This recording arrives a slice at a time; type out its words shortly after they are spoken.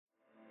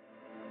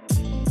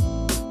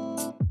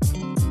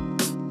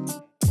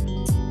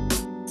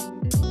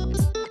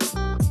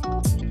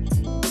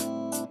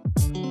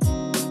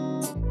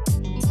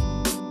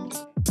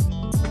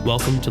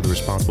Welcome to the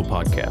Responsible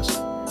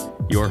Podcast.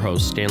 Your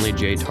host, Stanley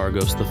J.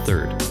 Targos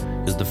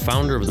III, is the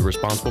founder of the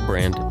Responsible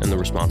brand and the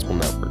Responsible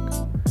Network.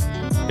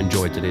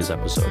 Enjoy today's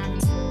episode.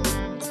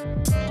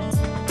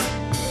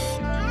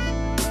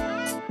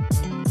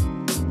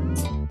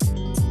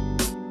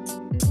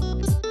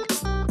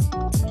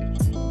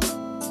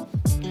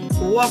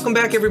 Welcome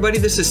back, everybody.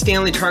 This is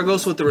Stanley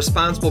Targos with the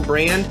Responsible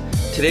brand.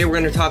 Today we're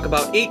going to talk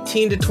about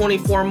 18 to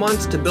 24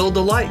 months to build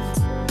a life.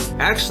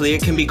 Actually,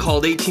 it can be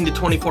called 18 to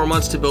 24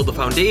 months to build a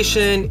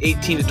foundation,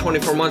 18 to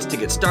 24 months to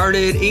get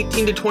started,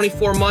 18 to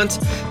 24 months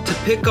to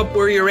pick up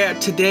where you're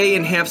at today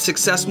and have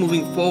success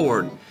moving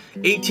forward.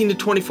 18 to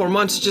 24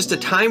 months is just a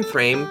time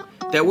frame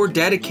that we're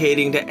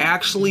dedicating to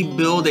actually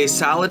build a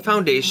solid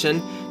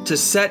foundation, to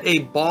set a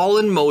ball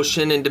in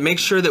motion, and to make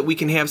sure that we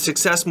can have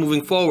success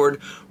moving forward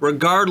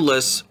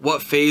regardless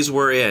what phase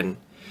we're in.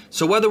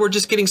 So whether we're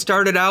just getting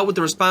started out with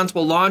the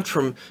responsible launch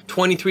from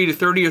 23 to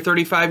 30 or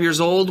 35 years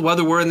old,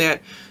 whether we're in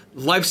that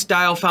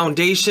lifestyle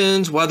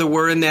foundations, whether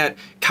we're in that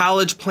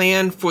college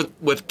plan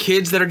with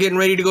kids that are getting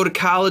ready to go to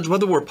college,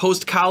 whether we're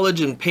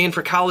post-college and paying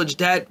for college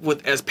debt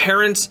as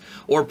parents,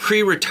 or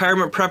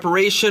pre-retirement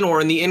preparation,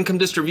 or in the income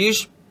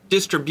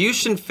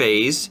distribution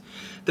phase,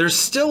 there's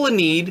still a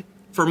need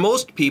for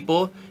most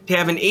people to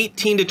have an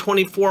 18 to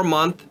 24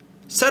 month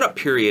setup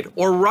period,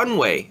 or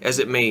runway as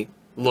it may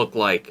look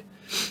like.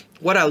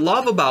 What I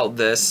love about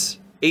this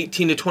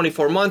 18 to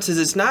 24 months is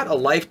it's not a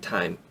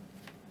lifetime.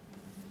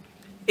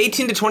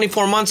 18 to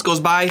 24 months goes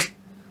by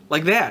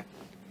like that.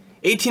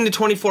 18 to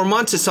 24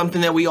 months is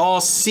something that we all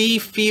see,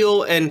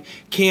 feel, and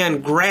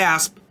can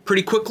grasp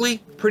pretty quickly,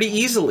 pretty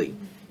easily.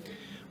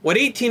 What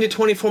 18 to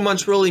 24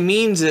 months really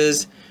means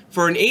is,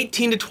 for an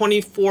 18 to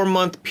 24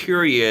 month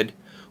period,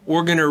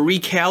 we're going to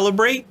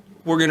recalibrate,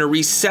 we're going to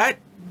reset,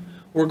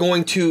 we're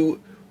going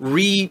to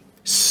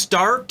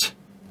restart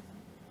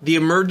the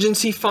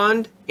emergency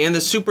fund and the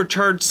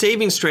supercharged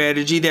savings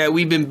strategy that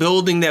we've been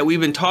building, that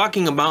we've been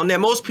talking about, and that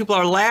most people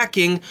are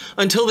lacking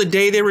until the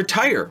day they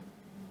retire.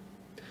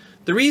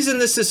 The reason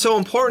this is so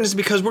important is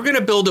because we're going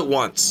to build it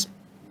once.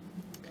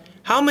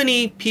 How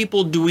many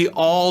people do we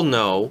all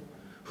know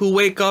who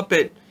wake up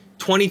at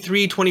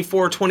 23,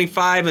 24,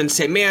 25 and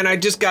say, man, I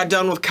just got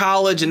done with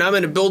college and I'm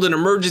going to build an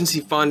emergency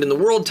fund, and the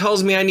world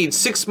tells me I need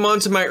 6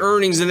 months of my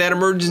earnings in that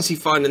emergency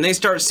fund, and they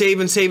start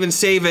saving,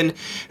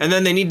 and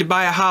then they need to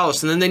buy a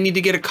house, and then they need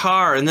to get a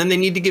car, and then they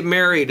need to get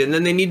married, and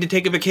then they need to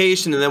take a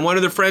vacation, and then one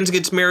of their friends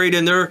gets married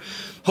and they're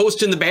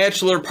hosting the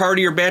bachelor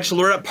party or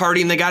bachelorette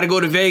party and they got to go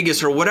to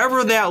Vegas, or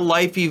whatever that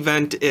life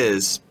event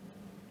is,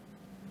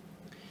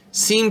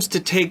 seems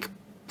to take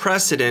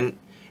precedent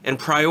and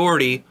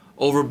priority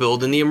over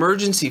building the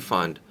emergency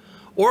fund.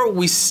 Or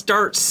we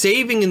start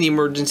saving in the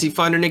emergency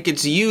fund and it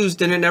gets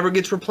used and it never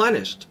gets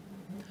replenished.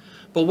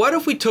 But what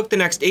if we took the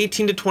next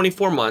 18 to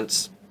 24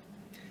 months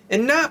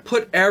and not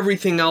put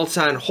everything else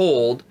on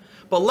hold,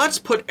 but let's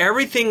put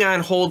everything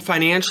on hold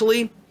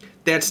financially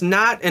that's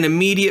not an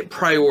immediate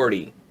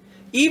priority.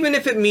 Even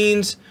if it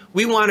means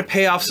we want to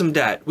pay off some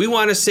debt, we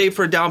want to save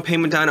for a down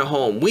payment on a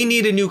home, we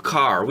need a new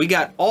car, we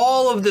got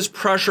all of this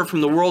pressure from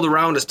the world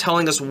around us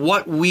telling us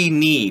what we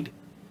need.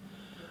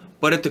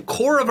 But at the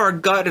core of our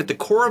gut, at the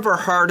core of our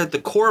heart, at the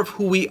core of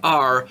who we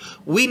are,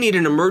 we need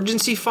an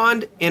emergency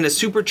fund and a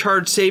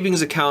supercharged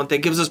savings account that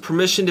gives us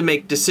permission to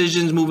make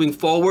decisions moving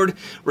forward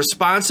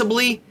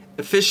responsibly,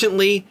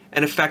 efficiently,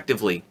 and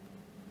effectively.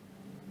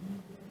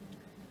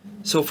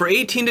 So for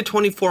 18 to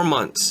 24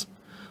 months,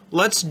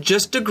 let's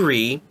just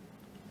agree,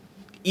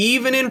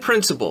 even in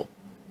principle,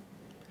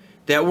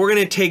 that we're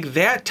going to take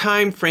that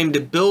time frame to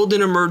build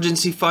an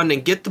emergency fund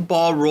and get the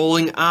ball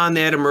rolling on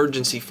that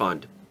emergency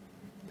fund.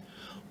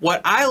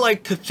 What I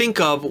like to think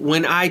of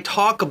when I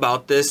talk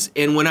about this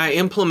and when I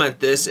implement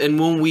this and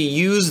when we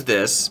use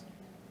this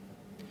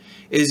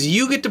is,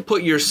 you get to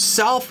put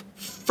yourself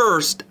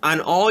first on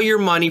all your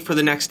money for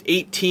the next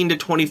 18 to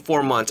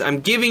 24 months. I'm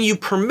giving you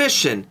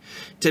permission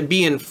to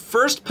be in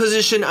first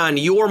position on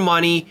your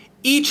money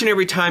each and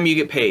every time you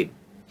get paid.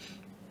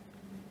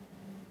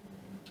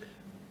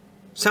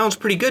 Sounds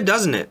pretty good,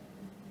 doesn't it?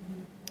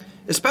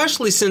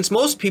 Especially since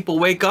most people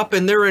wake up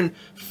and they're in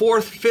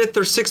fourth, fifth,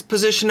 or sixth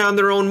position on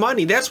their own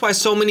money. That's why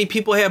so many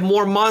people have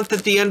more month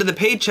at the end of the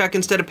paycheck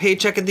instead of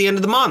paycheck at the end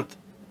of the month.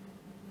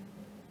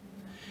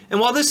 And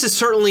while this is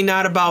certainly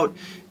not about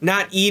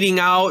not eating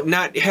out,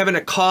 not having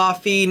a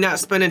coffee, not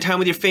spending time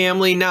with your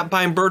family, not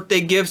buying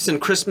birthday gifts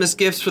and Christmas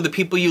gifts for the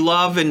people you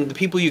love and the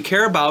people you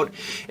care about,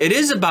 it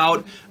is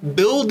about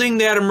building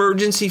that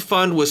emergency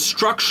fund with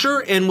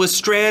structure and with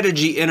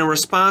strategy in a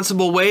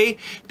responsible way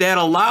that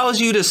allows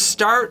you to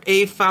start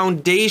a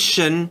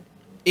foundation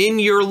in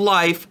your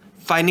life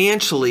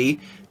financially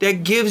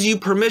that gives you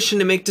permission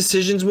to make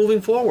decisions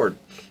moving forward.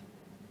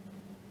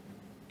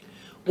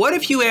 What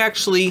if you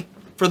actually,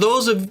 for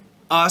those of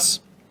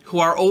us who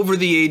are over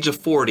the age of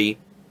 40,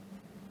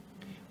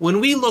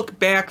 when we look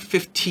back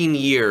 15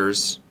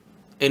 years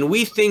and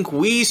we think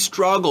we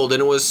struggled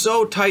and it was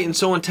so tight and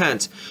so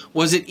intense,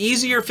 was it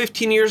easier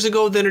 15 years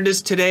ago than it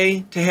is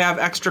today to have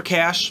extra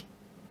cash?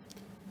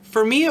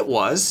 For me, it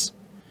was.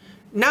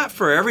 Not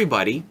for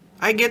everybody.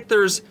 I get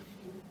there's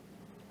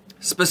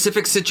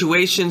specific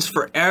situations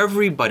for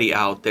everybody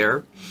out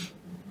there.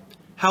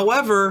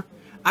 However,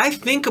 I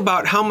think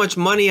about how much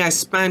money I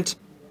spent,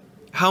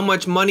 how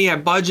much money I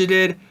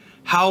budgeted,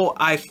 how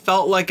I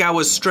felt like I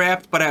was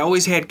strapped, but I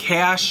always had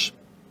cash,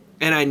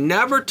 and I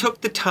never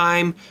took the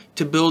time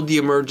to build the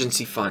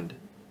emergency fund.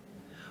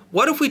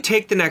 What if we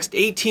take the next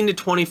 18 to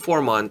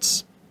 24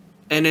 months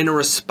and in a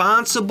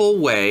responsible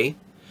way,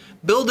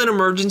 build an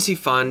emergency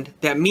fund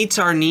that meets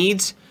our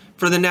needs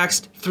for the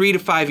next 3 to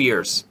 5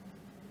 years?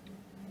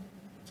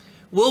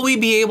 Will we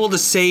be able to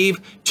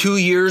save 2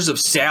 years of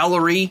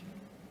salary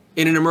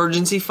in an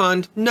emergency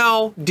fund?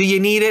 No. Do you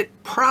need it?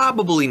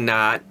 Probably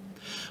not.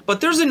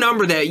 But there's a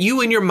number that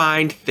you in your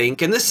mind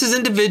think, and this is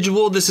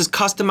individual, this is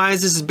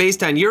customized, this is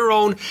based on your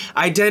own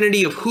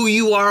identity of who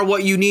you are,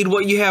 what you need,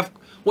 what you have,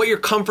 what your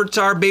comforts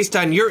are based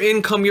on your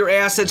income, your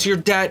assets, your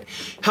debt,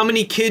 how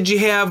many kids you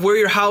have, where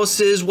your house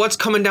is, what's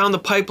coming down the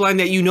pipeline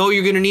that you know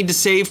you're going to need to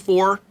save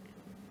for.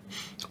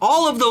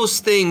 All of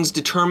those things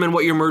determine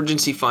what your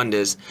emergency fund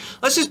is.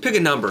 Let's just pick a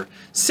number.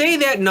 Say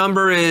that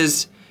number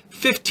is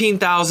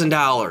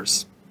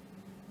 $15,000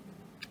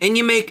 and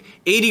you make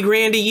 80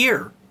 grand a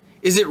year.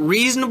 Is it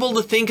reasonable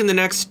to think in the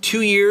next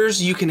 2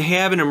 years you can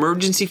have an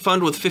emergency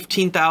fund with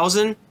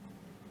 $15,000?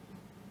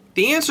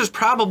 The answer is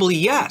probably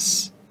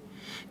yes.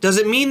 Does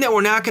it mean that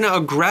we're not going to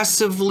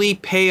aggressively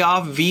pay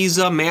off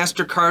Visa,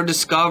 MasterCard,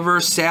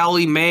 Discover,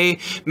 Sallie Mae,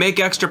 make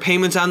extra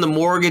payments on the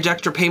mortgage,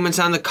 extra payments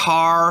on the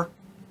car?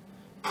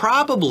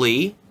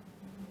 Probably.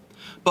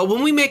 But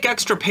when we make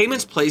extra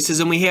payments places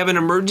and we have an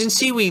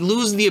emergency, we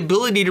lose the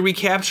ability to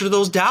recapture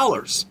those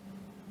dollars,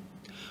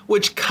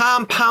 which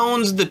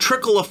compounds the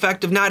trickle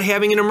effect of not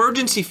having an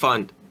emergency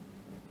fund,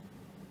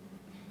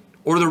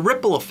 or the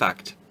ripple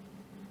effect.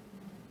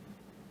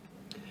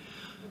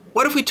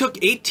 What if we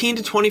took 18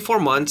 to 24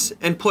 months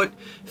and put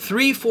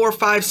 $300, $400,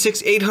 $500,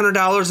 $600,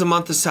 $800 a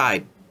month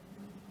aside?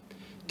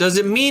 Does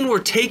it mean we're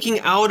taking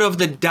out of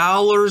the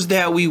dollars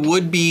that we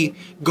would be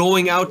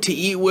going out to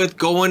eat with,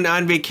 going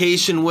on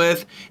vacation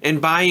with,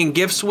 and buying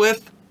gifts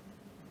with?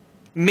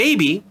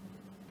 Maybe,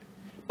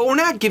 but we're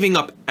not giving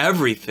up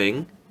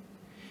everything.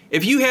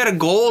 If you had a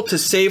goal to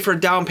save for a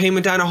down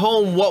payment on a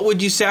home, what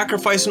would you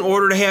sacrifice in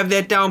order to have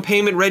that down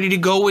payment ready to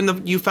go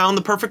when you found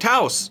the perfect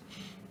house?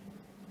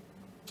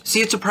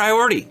 See, it's a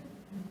priority.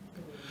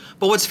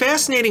 But what's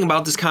fascinating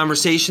about this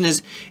conversation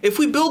is if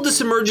we build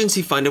this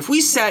emergency fund, if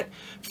we set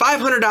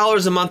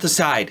 $500 a month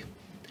aside,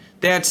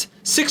 that's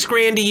 $6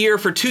 grand a year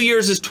for 2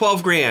 years is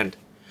 12 grand.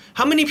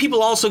 How many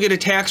people also get a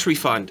tax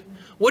refund?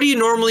 What do you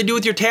normally do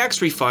with your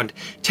tax refund?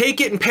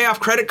 Take it and pay off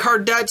credit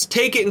card debts,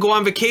 take it and go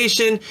on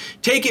vacation,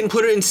 take it and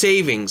put it in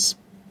savings.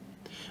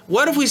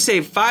 What if we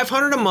save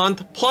 $500 a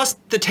month plus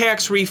the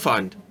tax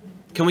refund?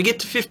 Can we get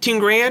to 15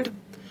 grand?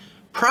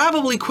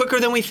 Probably quicker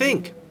than we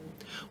think.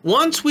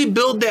 Once we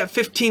build that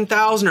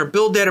 15,000 or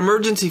build that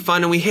emergency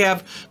fund and we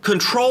have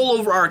control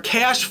over our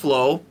cash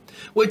flow,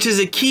 which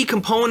is a key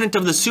component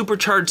of the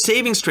supercharged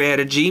saving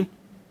strategy,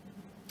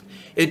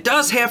 it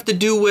does have to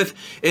do with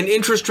an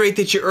interest rate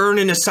that you earn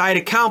in a side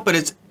account, but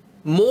it's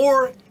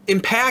more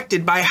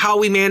impacted by how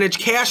we manage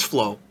cash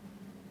flow.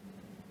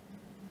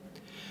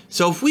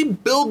 So if we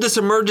build this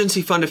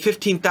emergency fund of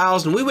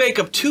 15,000, we wake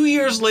up 2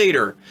 years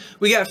later,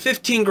 we got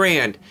 15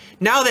 grand.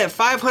 Now that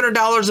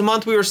 $500 a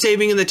month we were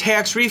saving in the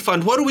tax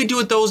refund, what do we do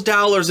with those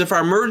dollars if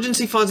our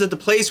emergency fund's at the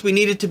place we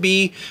need it to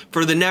be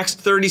for the next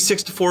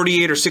 36 to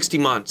 48 or 60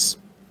 months?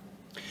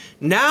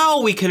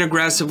 Now we can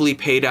aggressively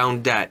pay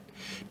down debt.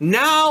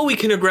 Now we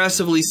can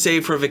aggressively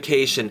save for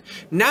vacation.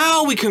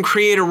 Now we can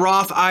create a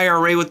Roth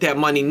IRA with that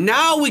money.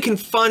 Now we can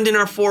fund in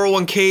our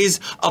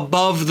 401ks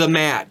above the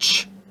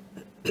match.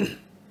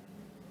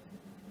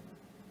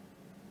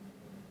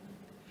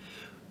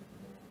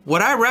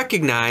 What I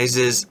recognize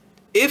is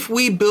if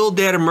we build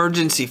that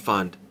emergency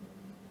fund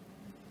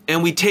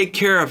and we take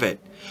care of it,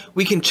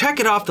 we can check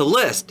it off the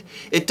list.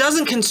 It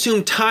doesn't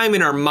consume time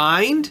in our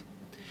mind.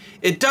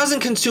 It doesn't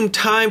consume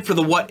time for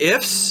the what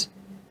ifs.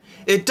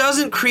 It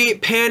doesn't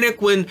create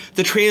panic when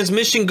the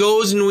transmission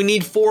goes and we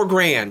need 4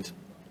 grand.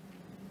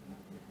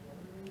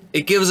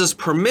 It gives us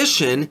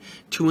permission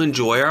to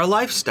enjoy our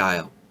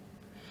lifestyle.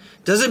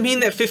 Does it mean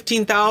that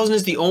 15,000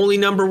 is the only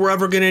number we're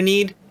ever going to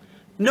need?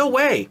 No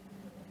way.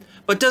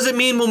 But does it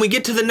mean when we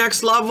get to the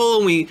next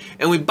level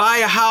and we buy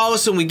a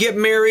house and we get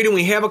married and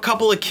we have a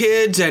couple of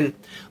kids and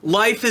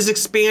life is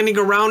expanding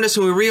around us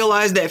and we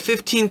realize that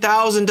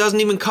 15,000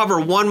 doesn't even cover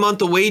 1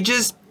 month of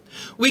wages,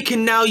 we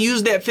can now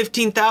use that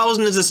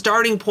 15,000 as a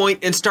starting point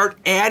and start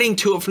adding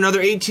to it for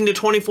another 18 to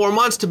 24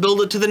 months to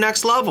build it to the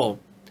next level.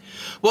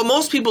 What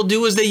most people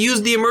do is they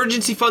use the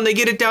emergency fund, they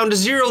get it down to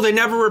zero, they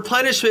never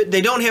replenish it,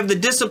 they don't have the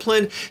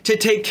discipline to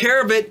take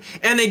care of it,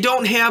 and they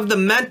don't have the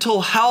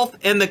mental health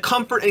and the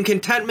comfort and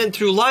contentment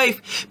through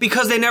life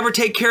because they never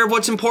take care of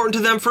what's important to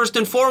them first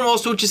and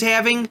foremost, which is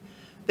having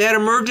that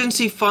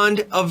emergency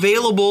fund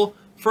available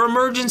for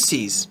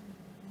emergencies.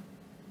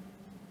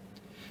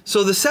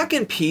 So the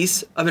second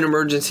piece of an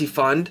emergency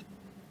fund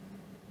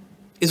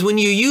is when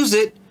you use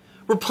it,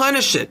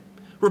 replenish it,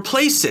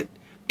 replace it,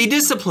 Be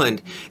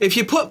disciplined. If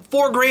you put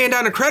 $4,000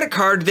 on a credit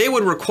card, they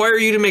would require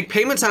you to make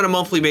payments on a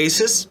monthly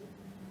basis,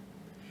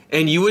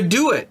 and you would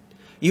do it.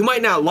 You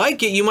might not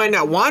like it, you might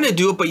not want to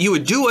do it, but you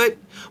would do it.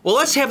 Well,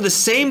 let's have the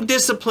same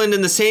discipline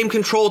and the same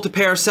control to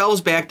pay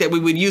ourselves back that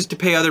we would use to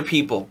pay other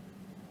people.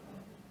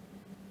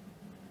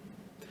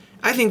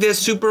 I think that's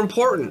super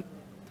important.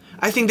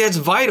 I think that's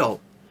vital.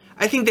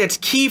 I think that's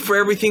key for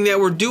everything that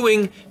we're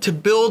doing to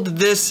build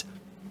this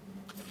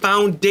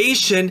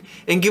foundation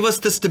and give us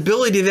the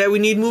stability that we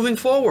need moving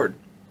forward.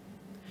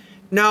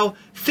 Now,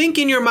 think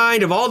in your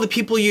mind of all the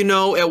people you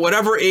know at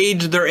whatever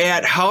age they're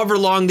at, however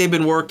long they've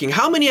been working.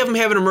 How many of them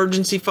have an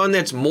emergency fund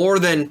that's more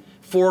than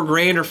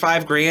 $4,000 or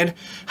 $5,000?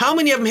 How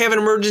many of them have an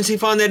emergency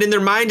fund that in their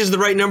mind is the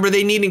right number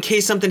they need in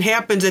case something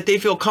happens, that they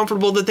feel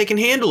comfortable that they can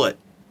handle it?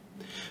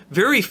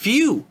 Very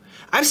few.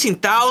 I've seen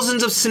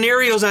thousands of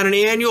scenarios on an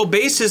annual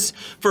basis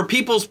for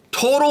people's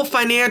total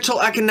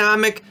financial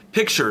economic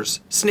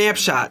pictures,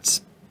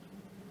 snapshots.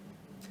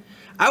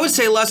 I would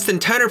say less than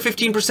 10 or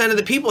 15% of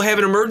the people have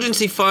an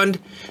emergency fund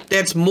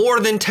that's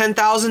more than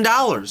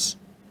 $10,000.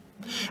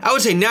 I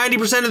would say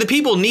 90% of the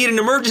people need an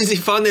emergency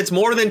fund that's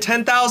more than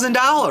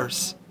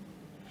 $10,000.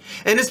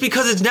 And it's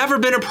because it's never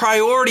been a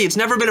priority. It's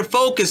never been a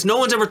focus. No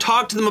one's ever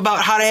talked to them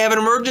about how to have an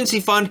emergency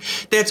fund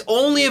that's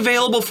only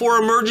available for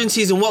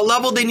emergencies and what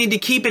level they need to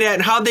keep it at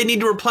and how they need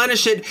to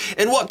replenish it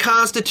and what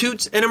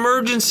constitutes an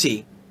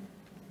emergency.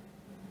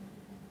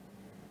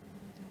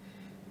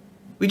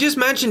 We just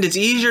mentioned it's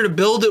easier to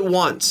build it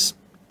once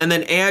and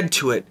then add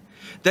to it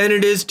than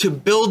it is to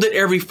build it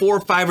every 4,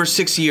 5, or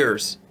 6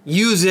 years.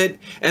 Use it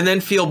and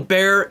then feel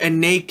bare and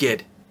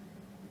naked.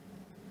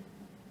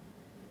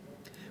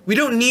 We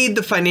don't need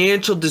the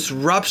financial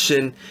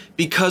disruption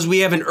because we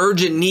have an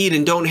urgent need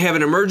and don't have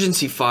an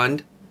emergency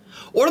fund,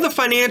 or the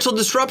financial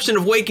disruption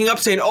of waking up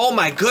saying, oh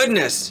my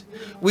goodness,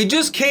 we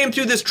just came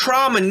through this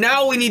trauma.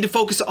 Now we need to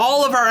focus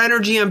all of our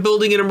energy on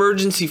building an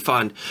emergency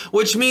fund,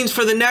 which means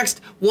for the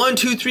next 1,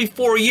 2, 3,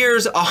 4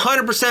 years,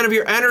 100% of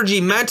your energy,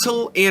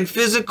 mental and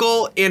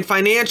physical and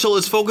financial,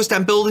 is focused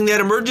on building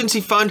that emergency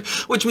fund,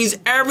 which means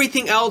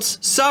everything else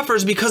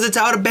suffers because it's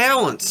out of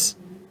balance.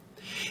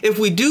 If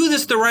we do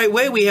this the right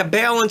way, we have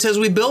balance as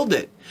we build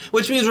it,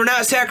 which means we're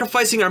not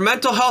sacrificing our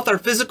mental health, our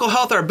physical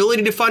health, our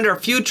ability to fund our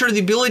future, the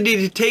ability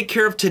to take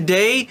care of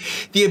today,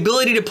 the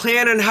ability to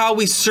plan on how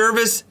we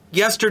service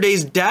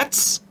yesterday's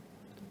debts.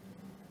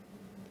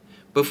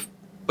 But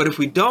if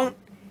we don't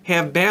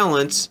have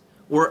balance,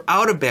 we're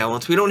out of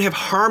balance. We don't have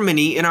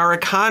harmony in our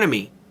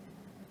economy,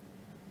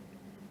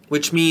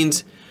 which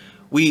means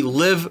we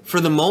live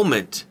for the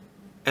moment,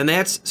 and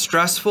that's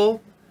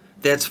stressful.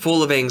 That's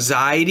full of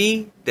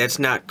anxiety, that's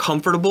not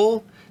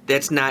comfortable,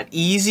 that's not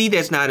easy,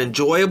 that's not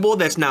enjoyable,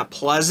 that's not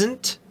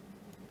pleasant.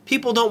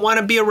 People don't want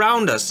to be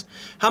around us.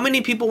 How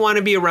many people want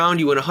to be around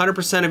you when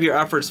 100% of your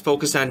efforts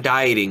focus on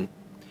dieting?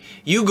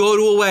 You go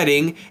to a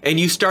wedding and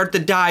you start the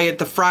diet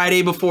the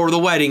Friday before the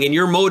wedding and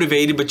you're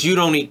motivated, but you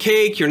don't eat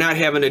cake, you're not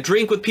having a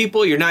drink with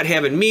people, you're not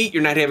having meat,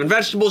 you're not having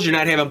vegetables, you're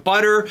not having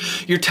butter.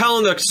 You're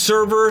telling the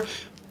server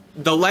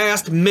the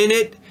last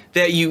minute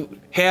that you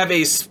have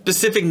a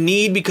specific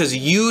need because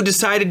you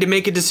decided to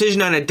make a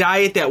decision on a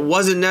diet that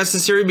wasn't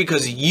necessary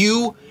because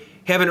you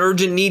have an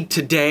urgent need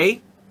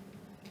today.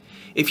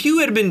 If you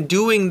had been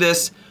doing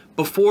this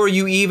before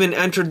you even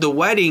entered the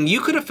wedding, you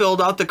could have filled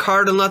out the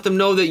card and let them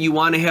know that you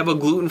want to have a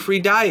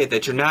gluten-free diet,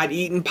 that you're not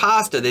eating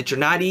pasta, that you're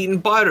not eating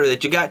butter,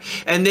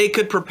 and they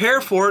could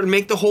prepare for it and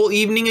make the whole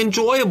evening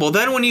enjoyable.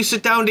 Then when you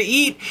sit down to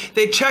eat,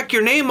 they check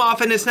your name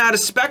off and it's not a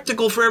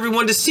spectacle for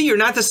everyone to see. You're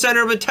not the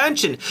center of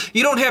attention.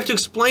 You don't have to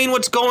explain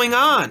what's going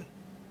on.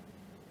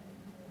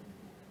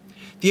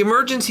 The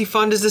emergency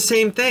fund is the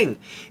same thing.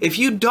 If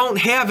you don't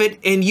have it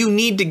and you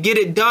need to get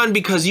it done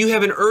because you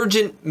have an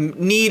urgent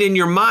need in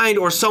your mind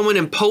or someone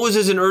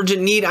imposes an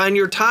urgent need on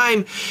your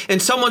time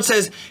and someone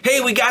says, hey,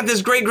 we got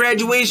this great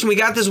graduation, we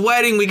got this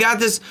wedding, we got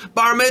this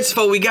bar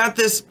mitzvah, we got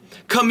this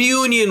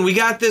communion, we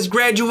got this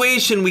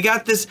graduation, we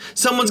got this,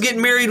 someone's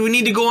getting married, we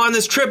need to go on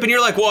this trip, and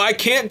you're like, well, I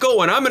can't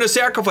go and I'm going to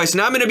sacrifice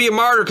and I'm going to be a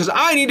martyr because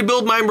I need to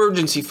build my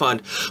emergency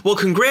fund. Well,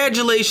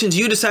 congratulations,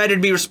 you decided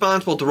to be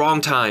responsible at the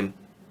wrong time.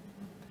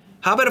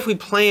 How about if we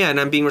plan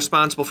on being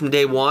responsible from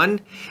day one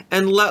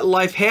and let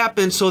life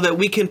happen so that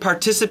we can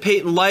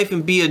participate in life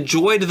and be a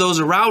joy to those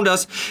around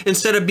us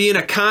instead of being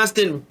a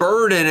constant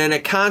burden and a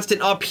constant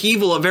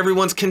upheaval of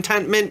everyone's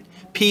contentment,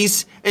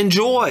 peace, and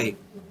joy?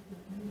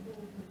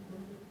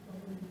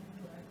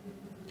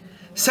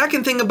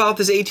 Second thing about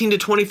this 18 to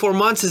 24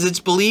 months is it's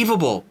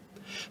believable.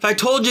 If I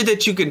told you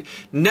that you could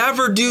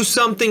never do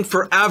something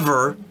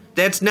forever,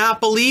 that's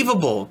not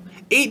believable.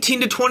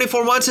 18 to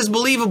 24 months is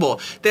believable.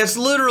 That's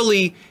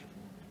literally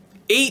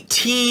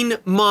 18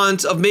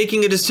 months of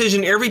making a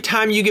decision every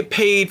time you get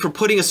paid for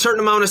putting a certain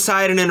amount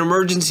aside in an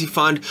emergency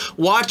fund,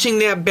 watching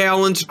that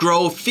balance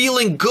grow,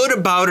 feeling good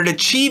about it,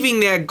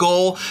 achieving that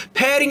goal,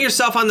 patting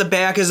yourself on the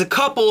back as a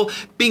couple,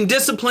 being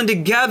disciplined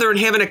together and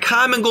having a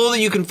common goal that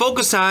you can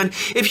focus on.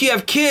 If you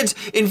have kids,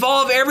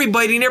 involve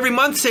everybody, and every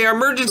month say our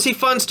emergency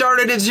fund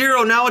started at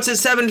 $0, now it's at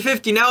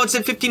 $750, now it's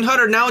at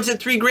 $1,500, now it's at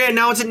 $3,000,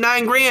 now it's at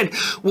 $9,000.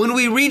 When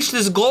we reach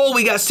this goal,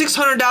 we got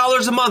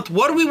 $600 a month.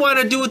 What do we want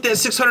to do with that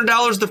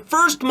 $600 the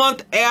first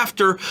month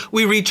after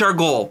we reach our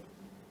goal?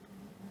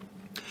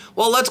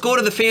 Well, let's go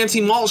to the fancy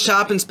malt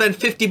shop and spend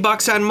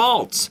 $50 on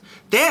malts.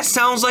 That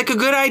sounds like a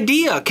good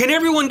idea. Can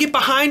everyone get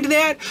behind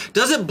that?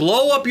 Does it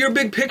blow up your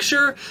big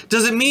picture?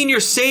 Does it mean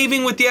you're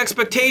saving with the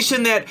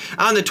expectation that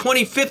on the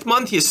 25th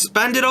month you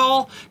spend it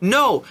all?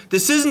 No,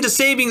 this isn't a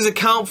savings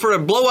account for a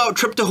blowout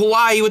trip to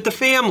Hawaii with the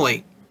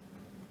family.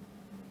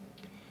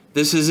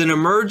 This is an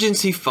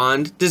emergency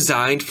fund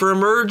designed for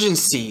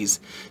emergencies.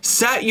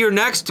 Set your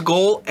next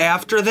goal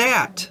after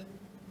that.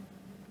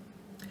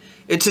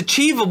 It's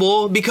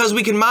achievable because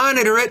we can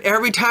monitor it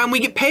every time we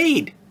get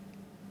paid.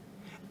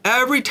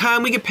 Every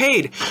time we get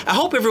paid. I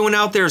hope everyone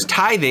out there is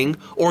tithing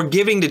or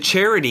giving to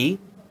charity.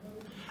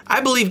 I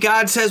believe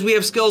God says we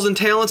have skills and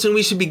talents and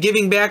we should be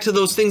giving back to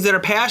those things that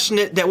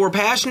we're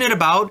passionate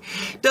about.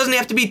 It doesn't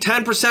have to be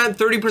 10%,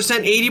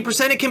 30%,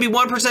 80%. It can be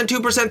 1%, 2%,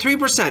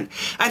 3%.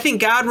 I think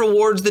God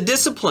rewards the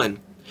discipline.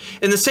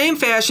 In the same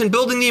fashion,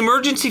 building the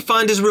emergency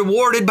fund is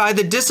rewarded by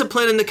the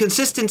discipline and the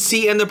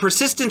consistency and the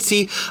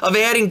persistency of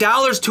adding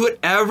dollars to it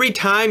every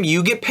time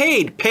you get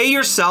paid. Pay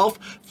yourself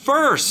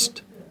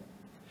first.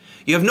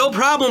 You have no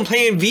problem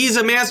paying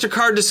Visa,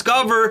 MasterCard,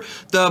 Discover,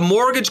 the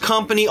mortgage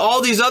company,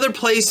 all these other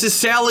places,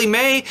 Sally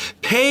Mae.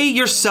 Pay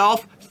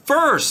yourself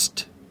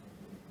first.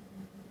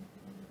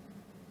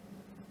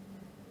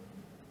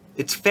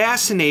 It's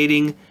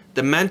fascinating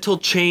the mental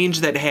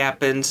change that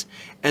happens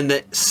and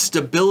the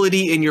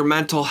stability in your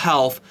mental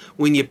health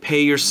when you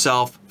pay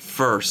yourself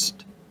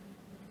first.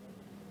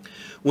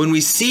 When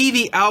we see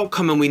the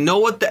outcome and we know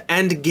what the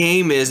end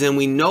game is and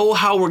we know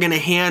how we're going to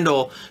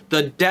handle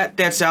the debt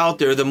that's out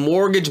there, the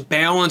mortgage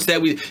balance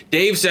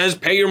Dave says,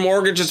 pay your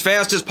mortgage as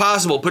fast as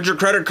possible, put your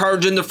credit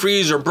cards in the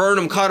freezer, burn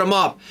them, cut them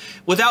up.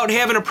 Without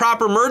having a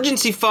proper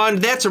emergency fund,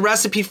 that's a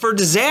recipe for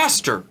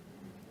disaster.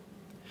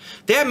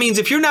 That means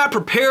if you're not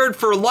prepared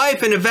for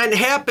life, an event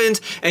happens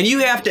and you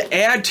have to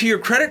add to your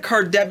credit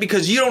card debt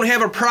because you don't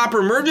have a proper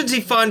emergency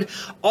fund,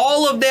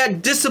 all of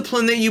that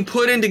discipline that you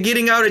put into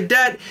getting out of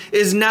debt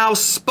is now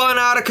spun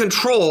out of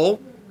control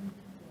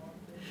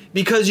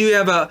because you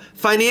have a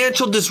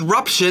financial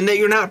disruption that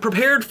you're not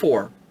prepared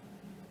for.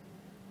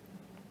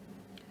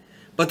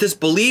 But this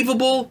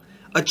believable,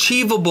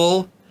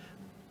 achievable,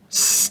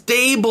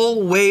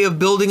 stable way of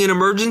building an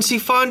emergency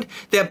fund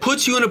that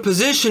puts you in a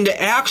position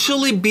to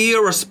actually be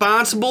a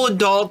responsible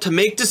adult to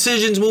make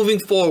decisions moving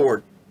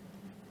forward.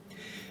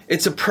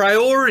 It's a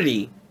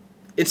priority.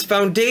 It's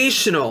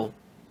foundational.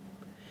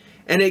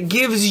 And it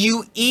gives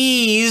you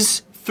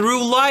ease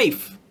through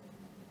life.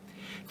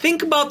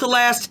 Think about the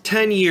last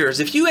 10 years.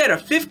 If you had a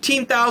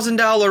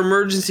 $15,000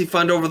 emergency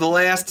fund over the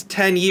last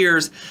 10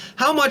 years,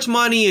 how much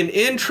money in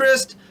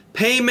interest,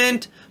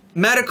 payment,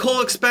 medical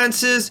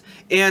expenses,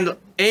 and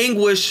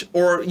anguish,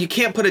 or you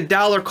can't put a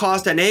dollar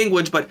cost on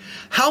anguish, but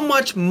how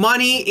much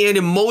money and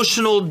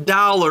emotional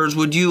dollars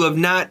would you have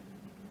not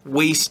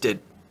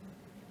wasted?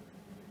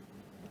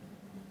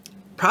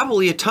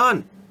 Probably a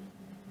ton.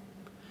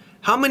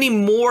 How many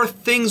more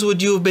things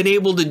would you have been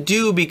able to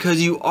do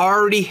because you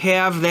already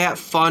have that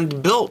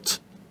fund built?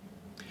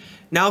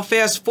 Now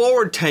fast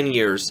forward 10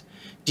 years.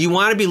 Do you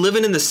want to be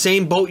living in the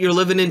same boat you're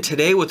living in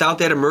today without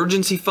that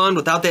emergency fund,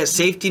 without that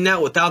safety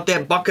net, without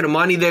that bucket of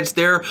money that's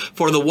there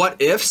for the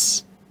what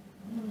ifs?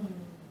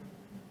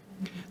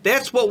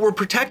 That's what we're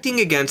protecting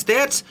against.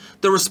 That's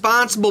the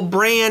responsible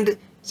brand's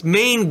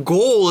main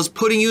goal, is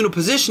putting you in a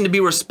position to be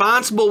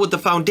responsible with the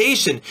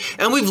foundation.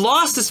 And we've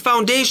lost this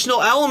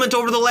foundational element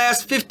over the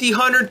last 50,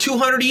 100,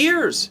 200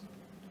 years.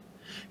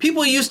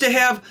 People used to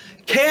have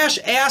cash,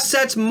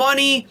 assets,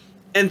 money,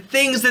 and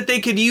things that they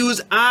could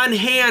use on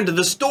hand.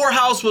 The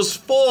storehouse was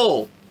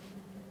full.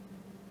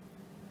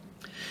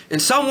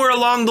 And somewhere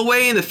along the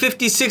way in the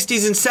 50s,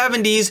 60s, and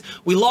 70s,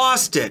 we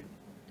lost it.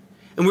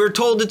 And we were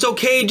told it's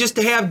okay just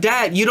to have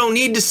debt. You don't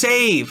need to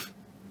save.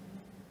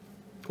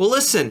 Well,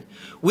 listen,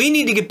 we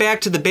need to get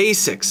back to the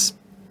basics.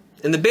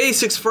 And the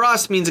basics for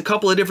us means a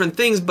couple of different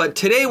things, but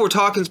today we're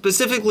talking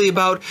specifically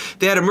about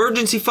that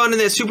emergency fund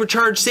and that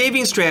supercharged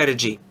saving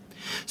strategy.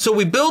 So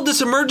we build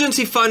this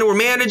emergency fund, we're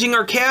managing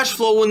our cash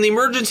flow. When the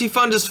emergency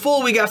fund is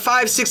full, we got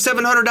 $500,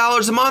 $600,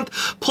 $700 a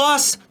month,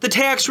 plus the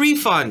tax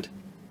refund.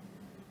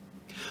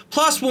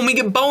 Plus, when we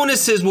get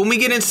bonuses, when we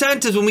get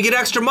incentives, when we get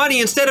extra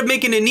money, instead of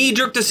making a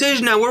knee-jerk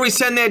decision on where we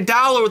send that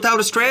dollar without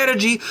a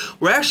strategy,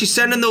 we're actually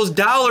sending those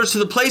dollars to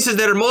the places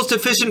that are most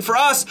efficient for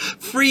us,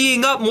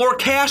 freeing up more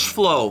cash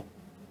flow.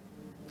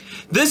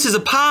 This is a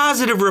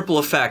positive ripple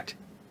effect.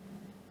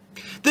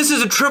 This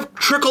is a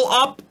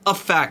trickle-up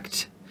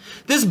effect.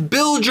 This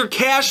builds your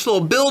cash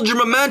flow, builds your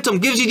momentum,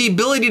 gives you the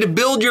ability to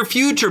build your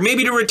future,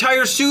 maybe to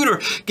retire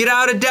sooner, get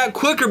out of debt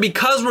quicker,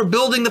 because we're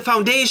building the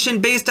foundation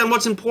based on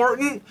what's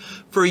important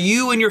for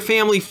you and your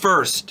family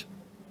first.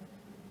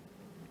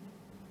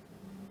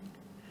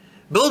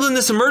 Building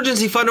this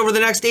emergency fund over the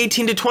next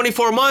 18 to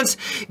 24 months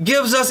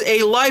gives us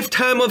a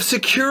lifetime of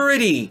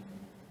security.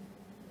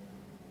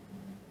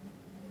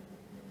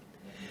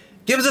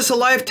 Gives us a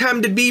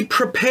lifetime to be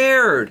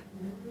prepared.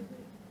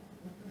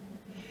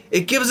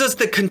 It gives us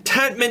the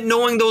contentment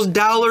knowing those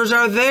dollars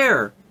are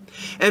there.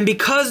 And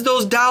because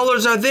those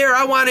dollars are there,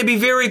 I want to be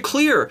very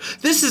clear.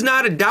 This is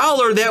not a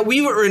dollar that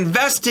we were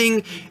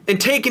investing and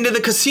taking to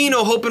the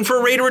casino hoping for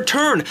a rate of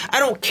return. I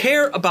don't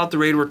care about the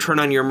rate of return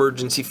on your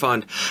emergency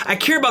fund. I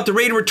care about the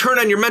rate of return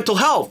on your mental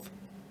health.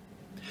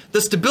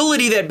 The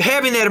stability that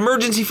having that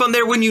emergency fund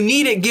there when you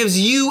need it gives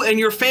you and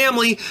your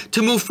family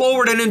to move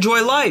forward and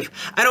enjoy life.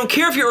 I don't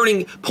care if you're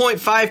earning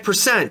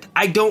 0.5%.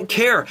 I don't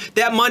care.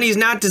 That money is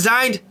not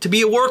designed to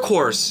be a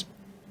workhorse.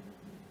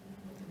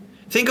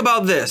 Think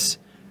about this.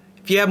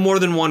 If you have more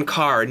than one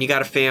car and you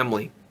got a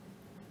family,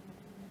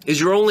 is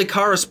your only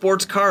car a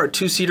sports car, a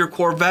two-seater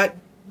Corvette?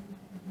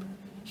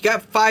 You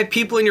got 5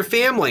 people in your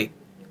family.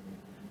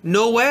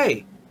 No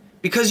way.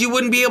 Because you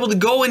wouldn't be able to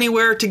go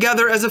anywhere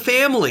together as a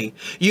family.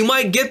 You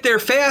might get there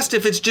fast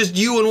if it's just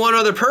you and one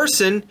other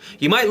person.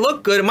 You might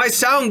look good, it might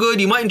sound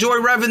good, you might enjoy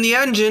revving the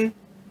engine.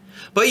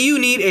 But you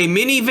need a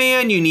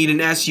minivan, you need an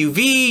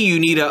SUV, you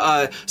need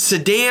a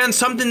sedan,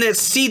 something that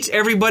seats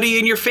everybody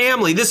in your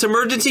family. This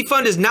emergency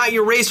fund is not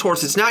your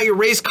racehorse, it's not your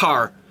race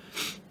car.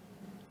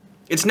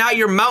 It's not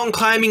your mountain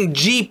climbing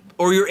Jeep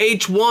or your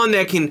H1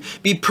 that can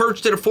be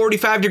perched at a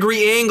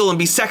 45-degree angle and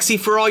be sexy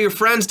for all your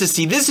friends to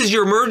see. This is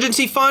your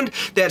emergency fund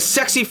that's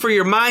sexy for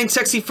your mind,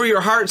 sexy for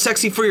your heart,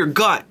 sexy for your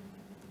gut.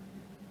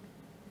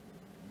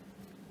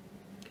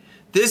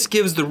 This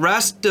gives the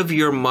rest of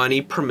your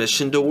money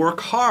permission to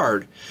work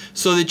hard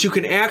so that you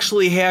can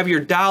actually have your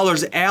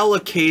dollars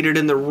allocated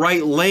in the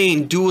right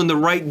lane, doing the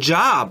right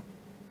job.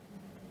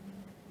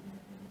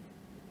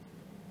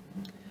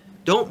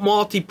 Don't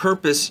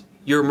multi-purpose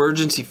your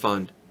emergency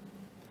fund.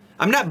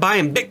 I'm not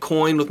buying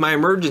Bitcoin with my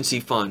emergency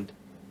fund.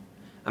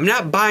 I'm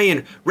not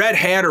buying Red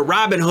Hat or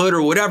Robinhood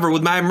or whatever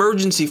with my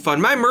emergency fund.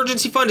 My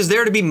emergency fund is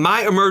there to be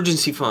my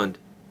emergency fund.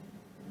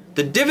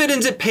 The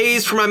dividends it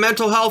pays for my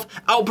mental health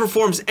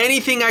outperforms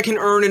anything I can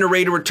earn in a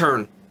rate of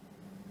return.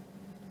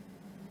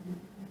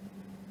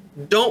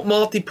 Don't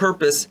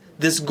multi-purpose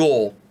this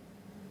goal.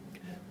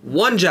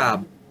 One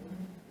job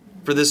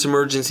for this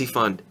emergency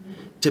fund: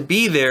 to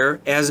be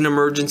there as an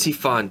emergency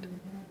fund.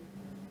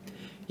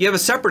 You have a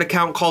separate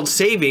account called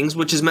savings,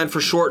 which is meant for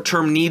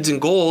short-term needs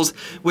and goals,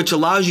 which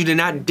allows you to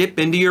not dip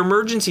into your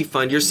emergency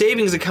fund. Your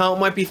savings account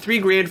might be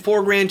 $3,000,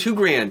 $4,000,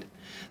 $2,000.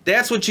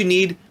 That's what you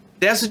need.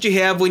 That's what you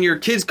have when your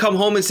kids come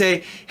home and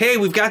say, hey,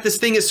 we've got this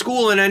thing at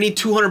school and I need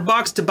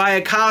 $200 to buy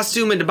a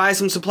costume and to buy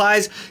some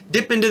supplies.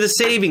 Dip into the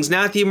savings,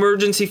 not the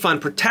emergency fund.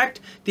 Protect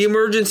the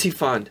emergency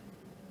fund.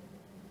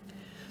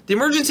 The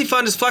emergency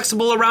fund is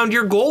flexible around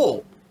your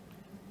goal.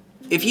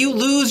 If you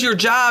lose your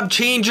job,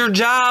 change your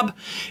job,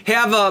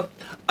 have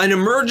an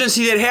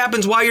emergency that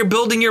happens while you're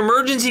building your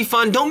emergency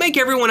fund, don't make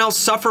everyone else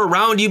suffer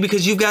around you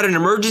because you've got an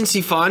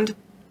emergency fund.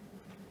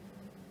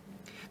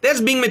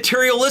 That's being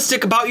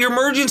materialistic about your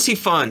emergency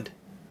fund.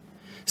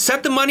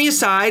 Set the money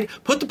aside,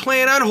 put the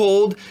plan on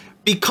hold,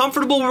 be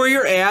comfortable where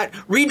you're at,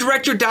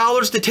 redirect your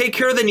dollars to take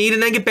care of the need,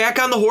 and then get back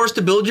on the horse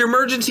to build your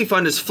emergency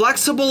fund. It's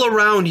flexible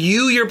around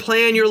you, your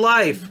plan, your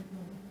life.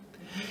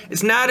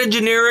 It's not a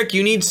generic,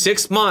 you need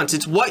 6 months.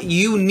 It's what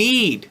you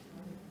need.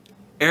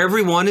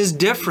 Everyone is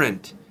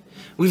different.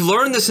 We've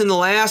learned this in the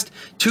last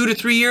 2 to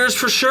 3 years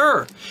for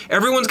sure.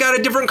 Everyone's got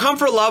a different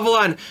comfort level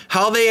on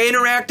how they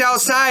interact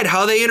outside,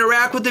 how they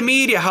interact with the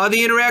media, how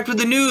they interact with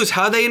the news,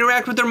 how they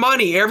interact with their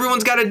money.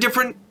 Everyone's got a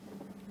different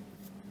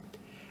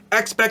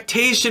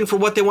expectation for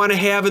what they want to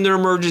have in their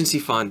emergency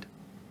fund.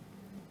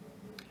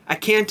 I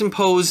can't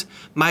impose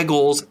my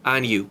goals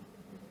on you.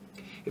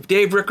 If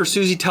Dave, Rick, or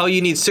Susie tell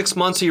you need 6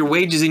 months of your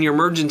wages in your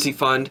emergency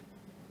fund,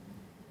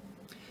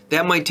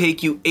 that might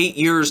take you 8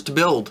 years to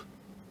build.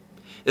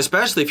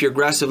 Especially if you're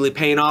aggressively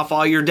paying off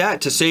all your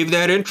debt to save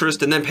that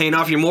interest, and then paying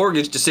off your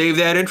mortgage to save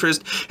that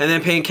interest, and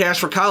then paying cash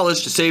for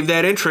college to save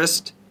that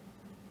interest.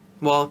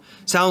 Well,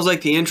 sounds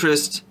like the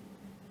interest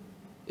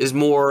is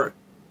more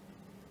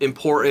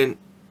important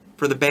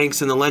for the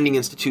banks and the lending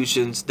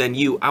institutions than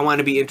you. I want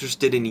to be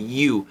interested in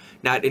you,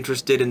 not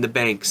interested in the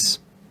banks.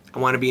 I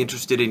want to be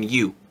interested in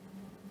you.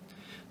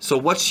 So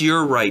what's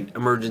your right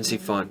emergency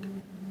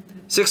fund?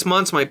 6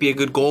 months might be a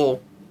good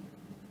goal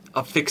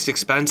of fixed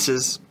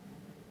expenses.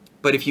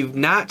 But if you've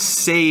not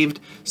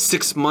saved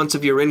 6 months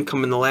of your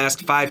income in the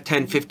last 5,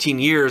 10, 15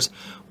 years,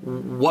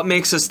 what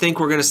makes us think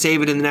we're going to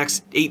save it in the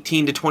next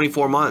 18 to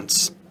 24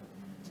 months?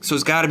 So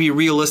it's got to be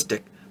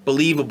realistic,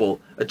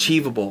 believable,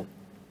 achievable.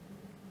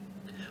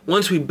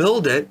 Once we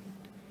build it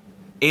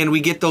and we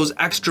get those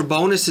extra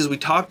bonuses we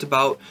talked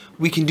about,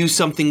 we can do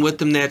something with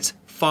them that's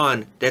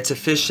fun, that's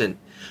efficient.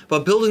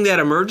 But building that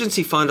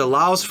emergency fund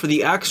allows for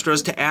the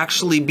extras to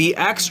actually be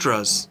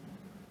extras.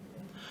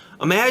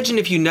 Imagine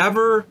if you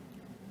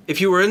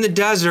were in the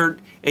desert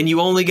and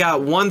you only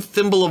got one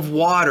thimble of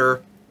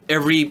water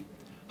every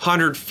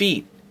 100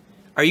 feet.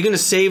 Are you going to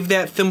save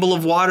that thimble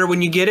of water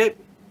when you get it?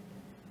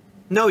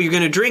 No, you're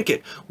going to drink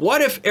it.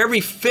 What if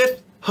every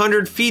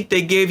 100 feet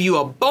they gave you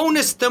a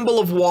bonus thimble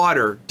of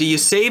water? Do you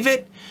save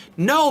it?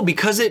 No,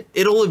 because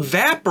it'll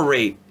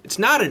evaporate. It's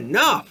not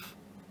enough.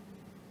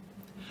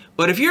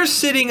 But if you're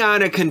sitting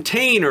on a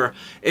container,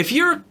 if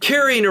you're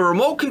carrying a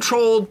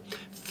remote-controlled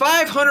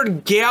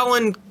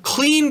 500-gallon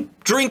clean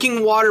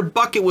drinking water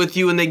bucket with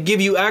you and they give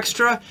you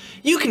extra,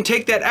 you can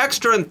take that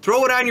extra and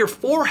throw it on your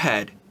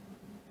forehead.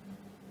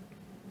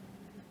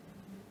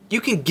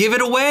 You can give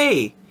it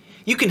away.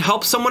 You can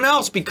help someone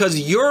else because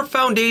your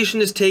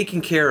foundation is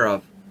taken care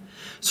of.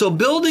 So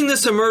building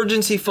this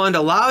emergency fund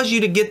allows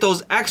you to get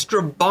those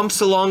extra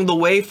bumps along the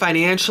way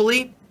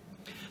financially,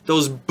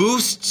 those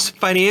boosts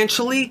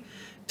financially,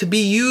 to be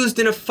used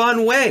in a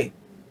fun way.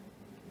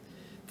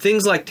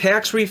 Things like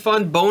tax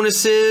refund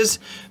bonuses.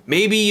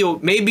 Maybe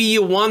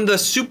you won the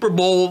Super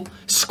Bowl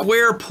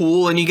square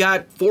pool and you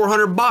got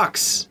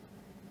 $400.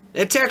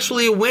 It's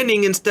actually a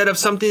winning instead of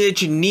something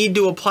that you need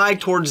to apply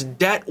towards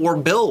debt or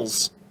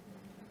bills.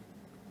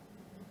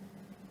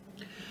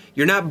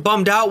 You're not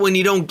bummed out when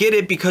you don't get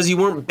it because you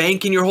weren't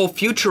banking your whole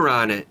future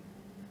on it.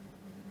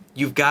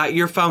 You've got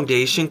your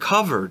foundation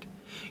covered.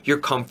 You're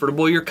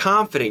comfortable, you're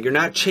confident, you're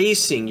not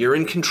chasing, you're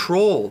in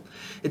control.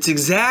 It's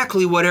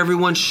exactly what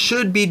everyone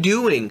should be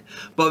doing,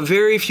 but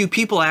very few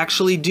people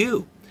actually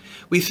do.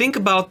 We think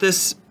about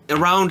this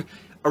around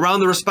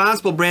the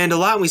responsible brand a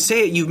lot, and we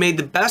say it, you've made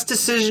the best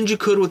decisions you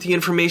could with the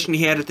information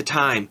you had at the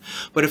time.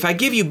 But if I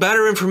give you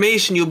better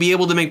information, you'll be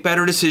able to make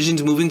better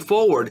decisions moving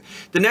forward.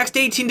 The next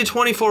 18 to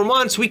 24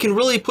 months, we can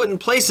really put in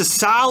place a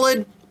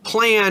solid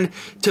plan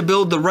to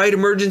build the right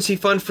emergency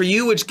fund for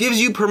you, which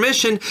gives you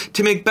permission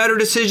to make better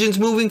decisions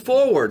moving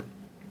forward.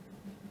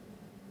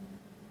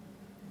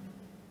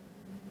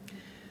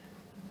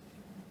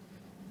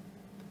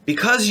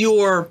 Because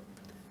you're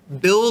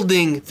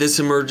building this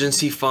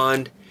emergency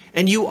fund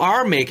and you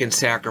are making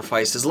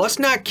sacrifices, let's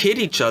not kid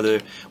each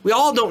other. We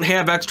all don't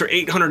have extra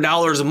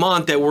 $800 a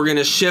month that we're going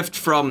to shift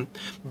from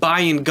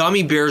buying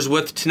gummy bears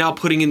with to now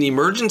putting in the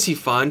emergency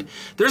fund.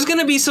 There's going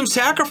to be some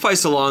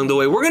sacrifice along the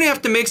way. We're going to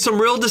have to make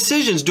some real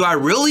decisions. Do I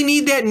really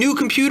need that new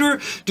computer?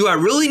 Do I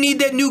really need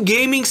that new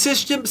gaming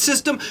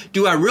system?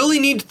 Do I really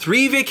need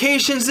 3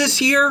 vacations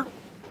this year?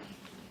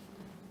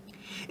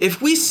 If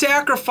we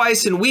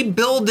sacrifice and we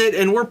build it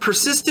and we're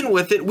persistent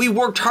with it, we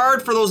worked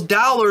hard for those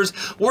dollars,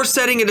 we're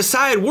setting it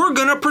aside, we're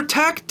going to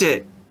protect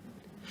it.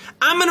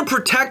 I'm going to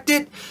protect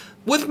it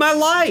with my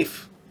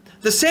life.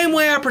 The same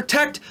way I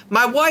protect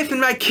my wife and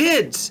my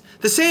kids.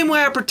 The same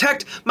way I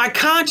protect my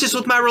conscience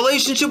with my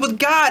relationship with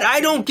God.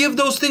 I don't give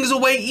those things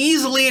away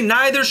easily, and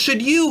neither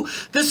should you.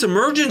 This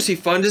emergency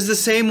fund is the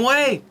same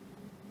way.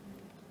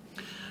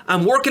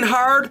 I'm working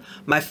hard.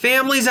 My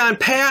family's on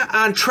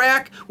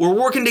track. We're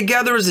working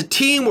together as a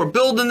team. We're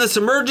building this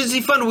emergency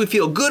fund. We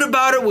feel good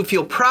about it. We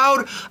feel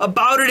proud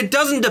about it. It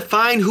doesn't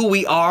define who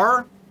we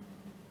are,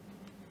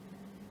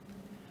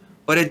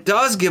 but it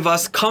does give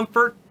us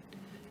comfort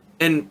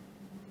and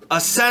a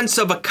sense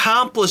of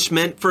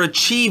accomplishment for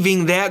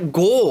achieving that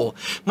goal.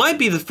 Might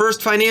be the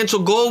first financial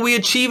goal we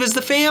achieve as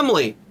the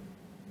family.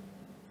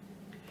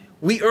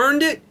 We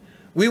earned it.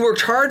 We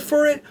worked hard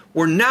for it.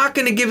 We're not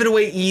going to give it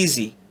away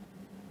easy.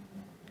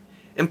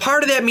 And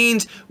part of that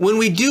means when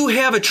we do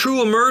have a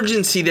true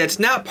emergency that's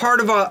not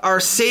part of our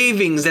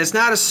savings, that's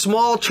not a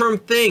small term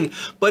thing,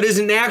 but is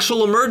an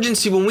actual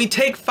emergency, when we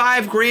take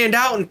 $5,000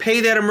 out and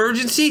pay that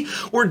emergency,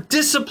 we're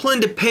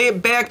disciplined to pay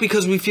it back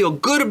because we feel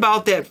good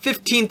about that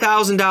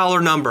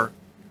 $15,000 number.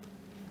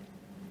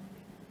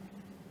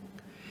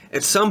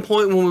 At some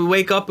point when we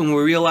wake up and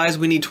we realize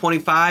we need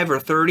 25 or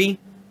 30,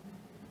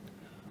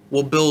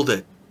 we'll build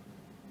it.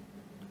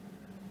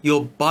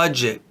 You'll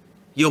budget.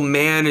 You'll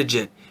manage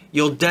it.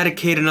 You'll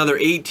dedicate another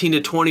 18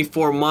 to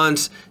 24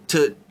 months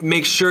to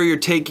make sure you're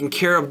taking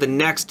care of the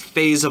next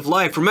phase of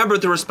life. Remember,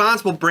 the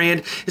Responsible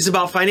brand is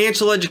about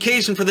financial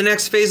education for the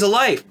next phase of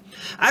life.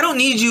 I don't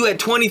need you at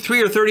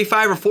 23 or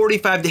 35 or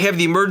 45 to have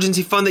the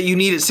emergency fund that you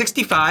need at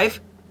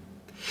 65.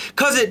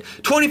 Because at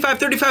 25,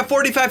 35,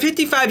 45,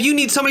 55, you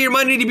need some of your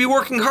money to be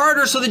working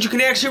harder so that you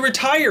can actually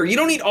retire. You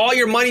don't need all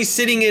your money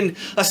sitting in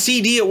a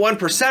CD at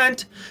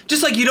 1%,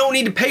 just like you don't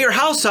need to pay your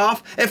house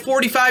off at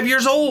 45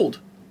 years old.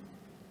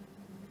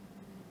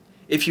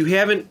 If you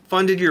haven't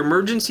funded your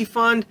emergency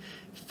fund,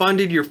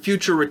 funded your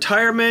future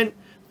retirement,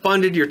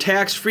 funded your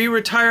tax-free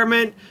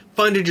retirement,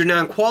 funded your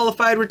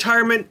non-qualified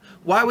retirement,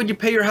 why would you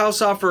pay your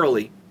house off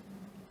early?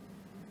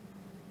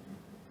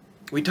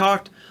 We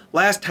talked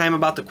last time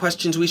about the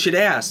questions we should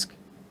ask.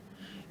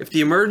 If the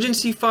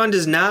emergency fund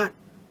is not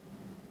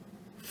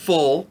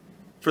full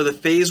for the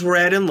phase we're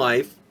at in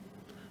life,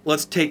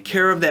 let's take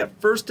care of that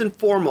first and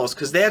foremost,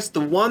 because that's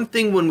the one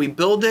thing when we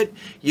build it,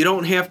 you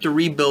don't have to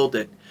rebuild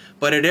it.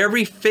 But at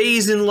every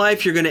phase in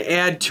life, you're going to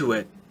add to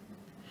it.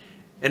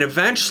 And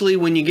eventually,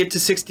 when you get to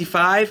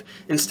 65,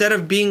 instead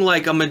of being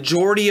like a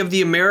majority of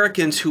the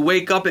Americans who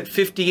wake up at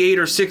 58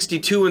 or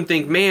 62 and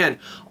think, man,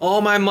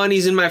 all my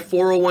money's in my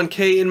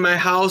 401k in my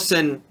house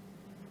and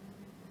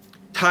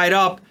tied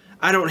up,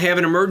 I don't have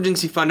an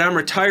emergency fund, I'm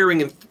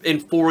retiring in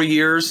 4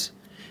 years.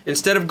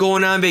 Instead of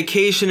going on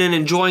vacation and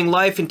enjoying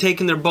life and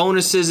taking their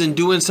bonuses and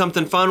doing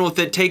something fun with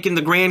it, taking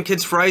the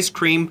grandkids for ice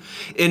cream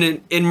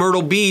in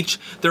Myrtle Beach,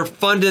 they're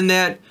funding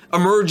that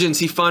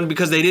emergency fund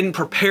because they didn't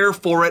prepare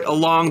for it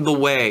along the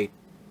way.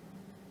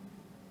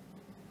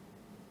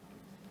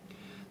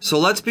 So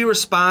let's be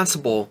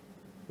responsible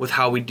with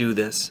how we do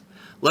this.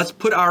 Let's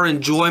put our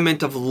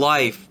enjoyment of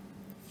life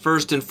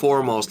first and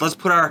foremost. Let's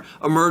put our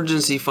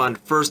emergency fund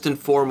first and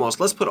foremost.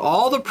 Let's put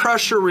all the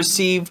pressure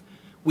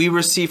we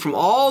receive from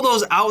all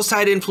those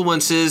outside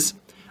influences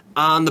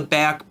on the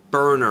back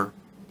burner.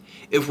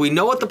 If we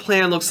know what the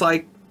plan looks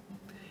like,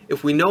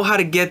 if we know how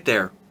to get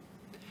there,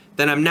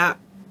 then I'm not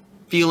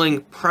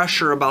feeling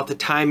pressure about the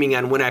timing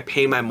on when I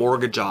pay my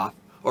mortgage off,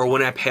 or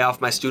when I pay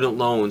off my student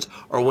loans,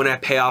 or when I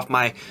pay off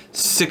my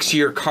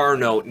 6-year car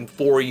note in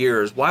 4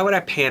 years. Why would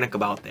I panic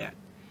about that?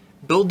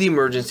 Build the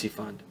emergency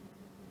fund.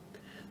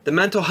 The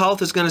mental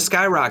health is going to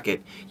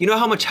skyrocket. You know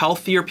how much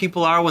healthier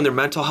people are when their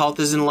mental health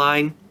is in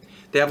line?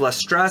 They have less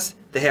stress,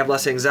 they have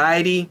less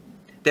anxiety,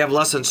 they have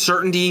less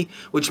uncertainty,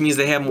 which means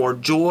they have more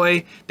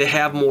joy, they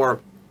have more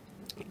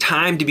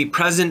time to be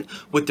present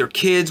with their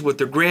kids, with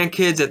their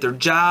grandkids, at their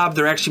job.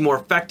 They're actually more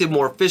effective,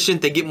 more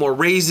efficient, they get more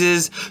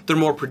raises, they're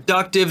more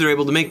productive, they're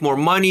able to make more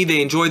money,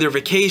 they enjoy their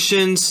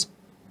vacations.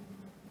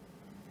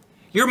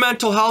 Your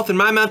mental health and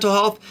my mental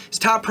health is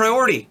top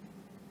priority.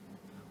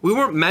 We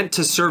weren't meant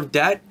to serve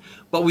debt,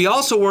 but we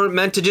also weren't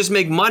meant to just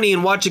make money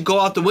and watch it go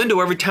out the window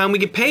every time we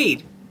get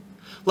paid.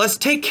 Let's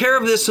take care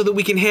of this so that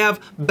we can have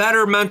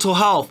better mental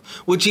health,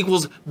 which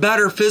equals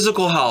better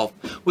physical health,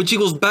 which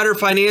equals better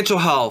financial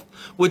health,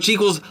 which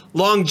equals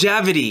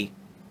longevity.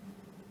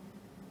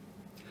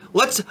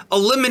 Let's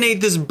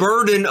eliminate this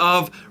burden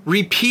of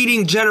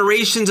repeating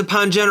generations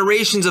upon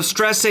generations of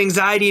stress,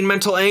 anxiety, and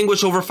mental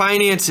anguish over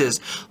finances.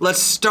 Let's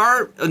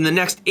start in the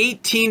next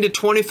 18 to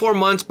 24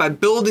 months by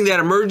building that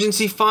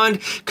emergency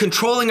fund,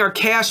 controlling our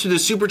cash through the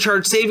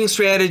supercharged saving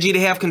strategy to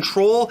have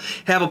control,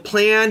 have a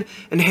plan,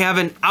 and have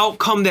an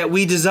outcome that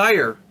we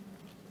desire.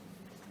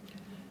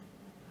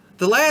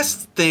 The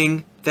last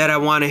thing that I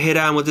want to hit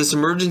on with this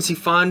emergency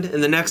fund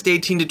in the next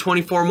 18 to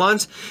 24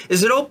 months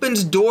is it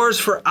opens doors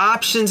for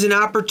options and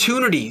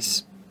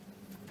opportunities.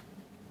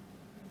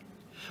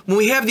 When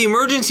we have the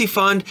emergency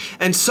fund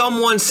and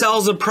someone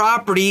sells a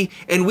property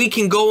and we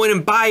can go in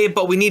and buy it,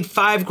 but we need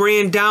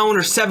 $5,000 down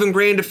or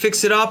 $7,000 to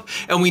fix it up,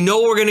 and we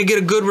know we're going to get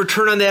a good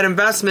return on that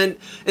investment.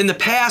 In the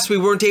past, we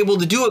weren't able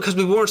to do it because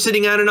we weren't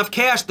sitting on enough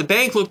cash. The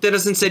bank looked at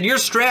us and said, "You're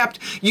strapped.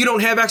 You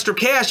don't have extra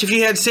cash. If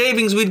you had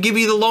savings, we'd give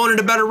you the loan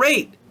at a better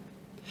rate."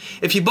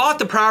 If you bought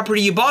the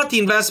property, you bought the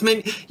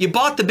investment, you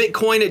bought the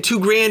Bitcoin at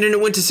 $2,000 and it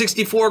went to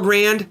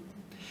 $64,000,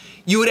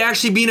 you would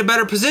actually be in a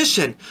better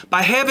position.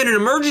 By having an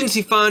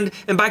emergency fund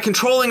and by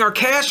controlling our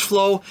cash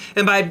flow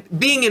and by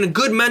being in a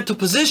good mental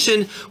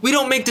position, we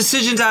don't make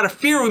decisions out of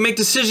fear. We make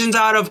decisions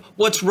out of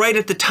what's right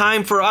at the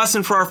time for us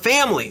and for our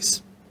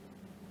families.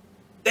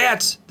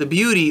 That's the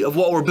beauty of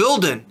what we're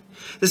building.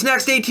 This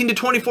next 18 to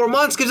 24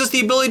 months gives us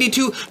the ability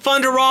to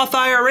fund a Roth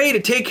IRA to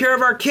take care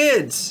of our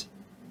kids,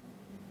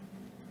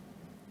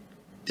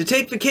 to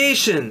take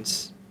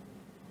vacations,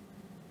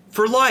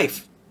 for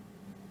life.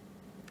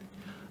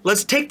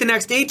 Let's take the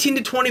next 18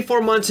 to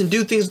 24 months and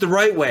do things the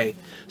right way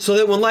so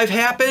that when life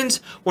happens,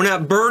 we're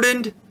not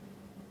burdened.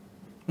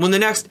 When the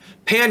next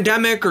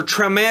pandemic or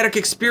traumatic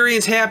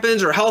experience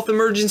happens or health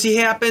emergency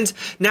happens,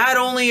 not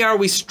only are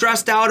we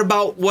stressed out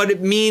about what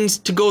it means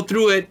to go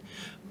through it,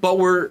 but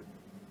we're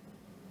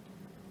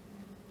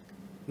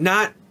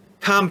not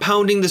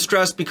compounding the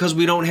stress because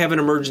we don't have an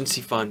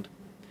emergency fund.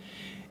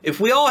 If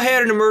we all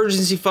had an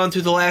emergency fund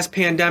through the last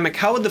pandemic,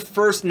 how would the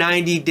first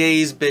 90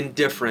 days been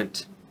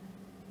different?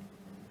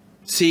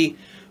 See,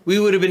 we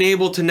would have been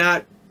able to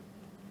not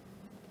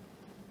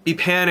be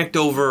panicked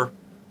over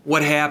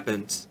what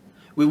happens.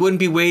 We wouldn't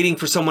be waiting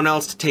for someone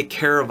else to take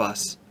care of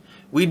us.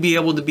 We'd be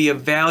able to be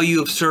of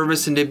value, of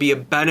service, and to be a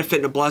benefit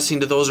and a blessing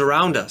to those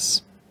around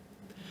us.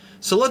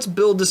 So let's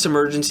build this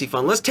emergency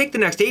fund. Let's take the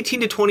next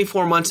 18 to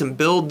 24 months and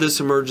build this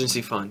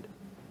emergency fund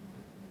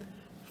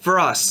for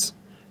us,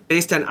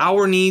 based on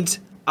our needs,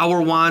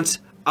 our wants,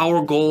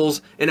 our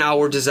goals, and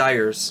our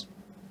desires.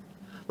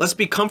 Let's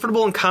be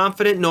comfortable and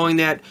confident knowing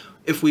that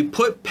if we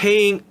put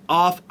paying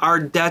off our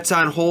debts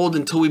on hold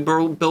until we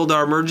build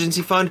our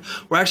emergency fund,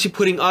 we're actually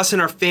putting us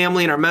and our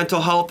family and our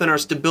mental health and our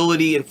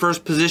stability in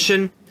first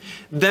position.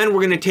 Then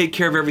we're going to take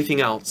care of everything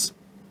else.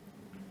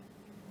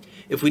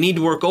 If we need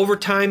to work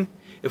overtime,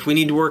 if we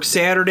need to work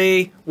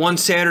one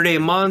Saturday a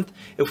month,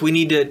 if we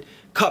need to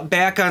cut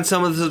back on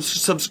some of the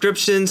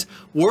subscriptions,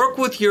 work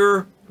with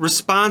your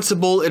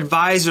responsible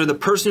advisor, the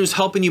person who's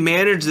helping you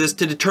manage this,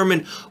 to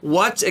determine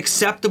what's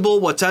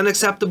acceptable, what's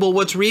unacceptable,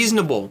 what's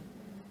reasonable.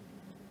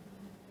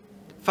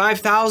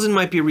 $5,000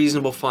 might be a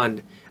reasonable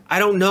fund. I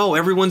don't know.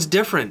 Everyone's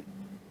different.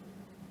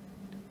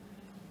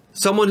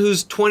 Someone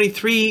who's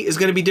 23 is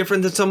going to be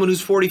different than someone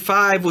who's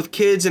 45 with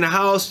kids in a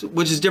house,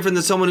 which is different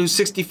than someone who's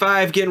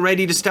 65 getting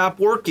ready to stop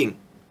working.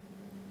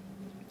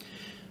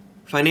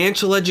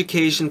 Financial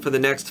education for the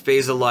next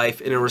phase of life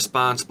in a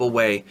responsible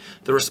way.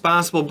 The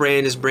Responsible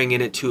brand is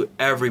bringing it to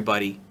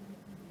everybody.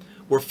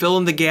 We're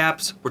filling the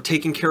gaps. We're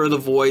taking care of the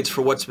voids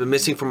for what's been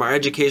missing from our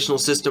educational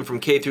system from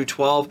K through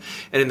 12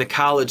 and in the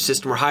college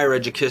system or higher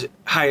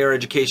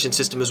education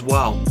system as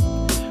well.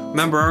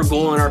 Remember, our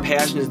goal and our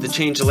passion is to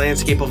change the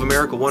landscape of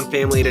America one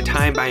family at a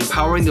time by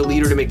empowering the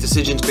leader to make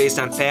decisions based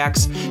on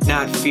facts,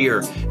 not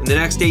fear. In the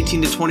next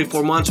 18 to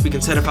 24 months, we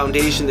can set a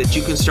foundation that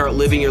you can start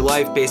living your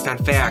life based on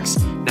facts,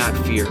 not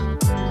fear.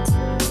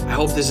 I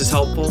hope this is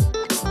helpful.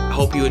 I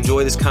hope you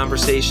enjoy this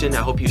conversation.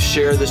 I hope you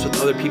share this with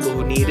other people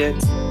who need it.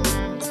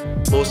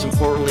 Most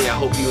importantly, I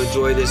hope you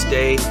enjoy this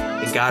day,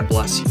 and God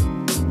bless you.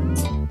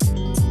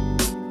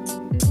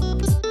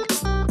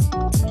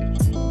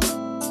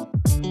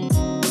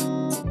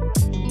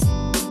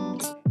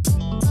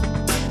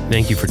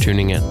 Thank you for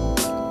tuning in.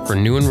 For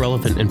new and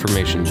relevant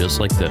information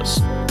just like this,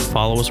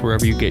 follow us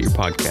wherever you get your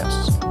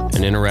podcasts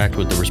and interact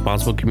with the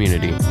Responsible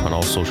community on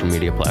all social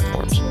media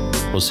platforms.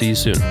 We'll see you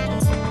soon.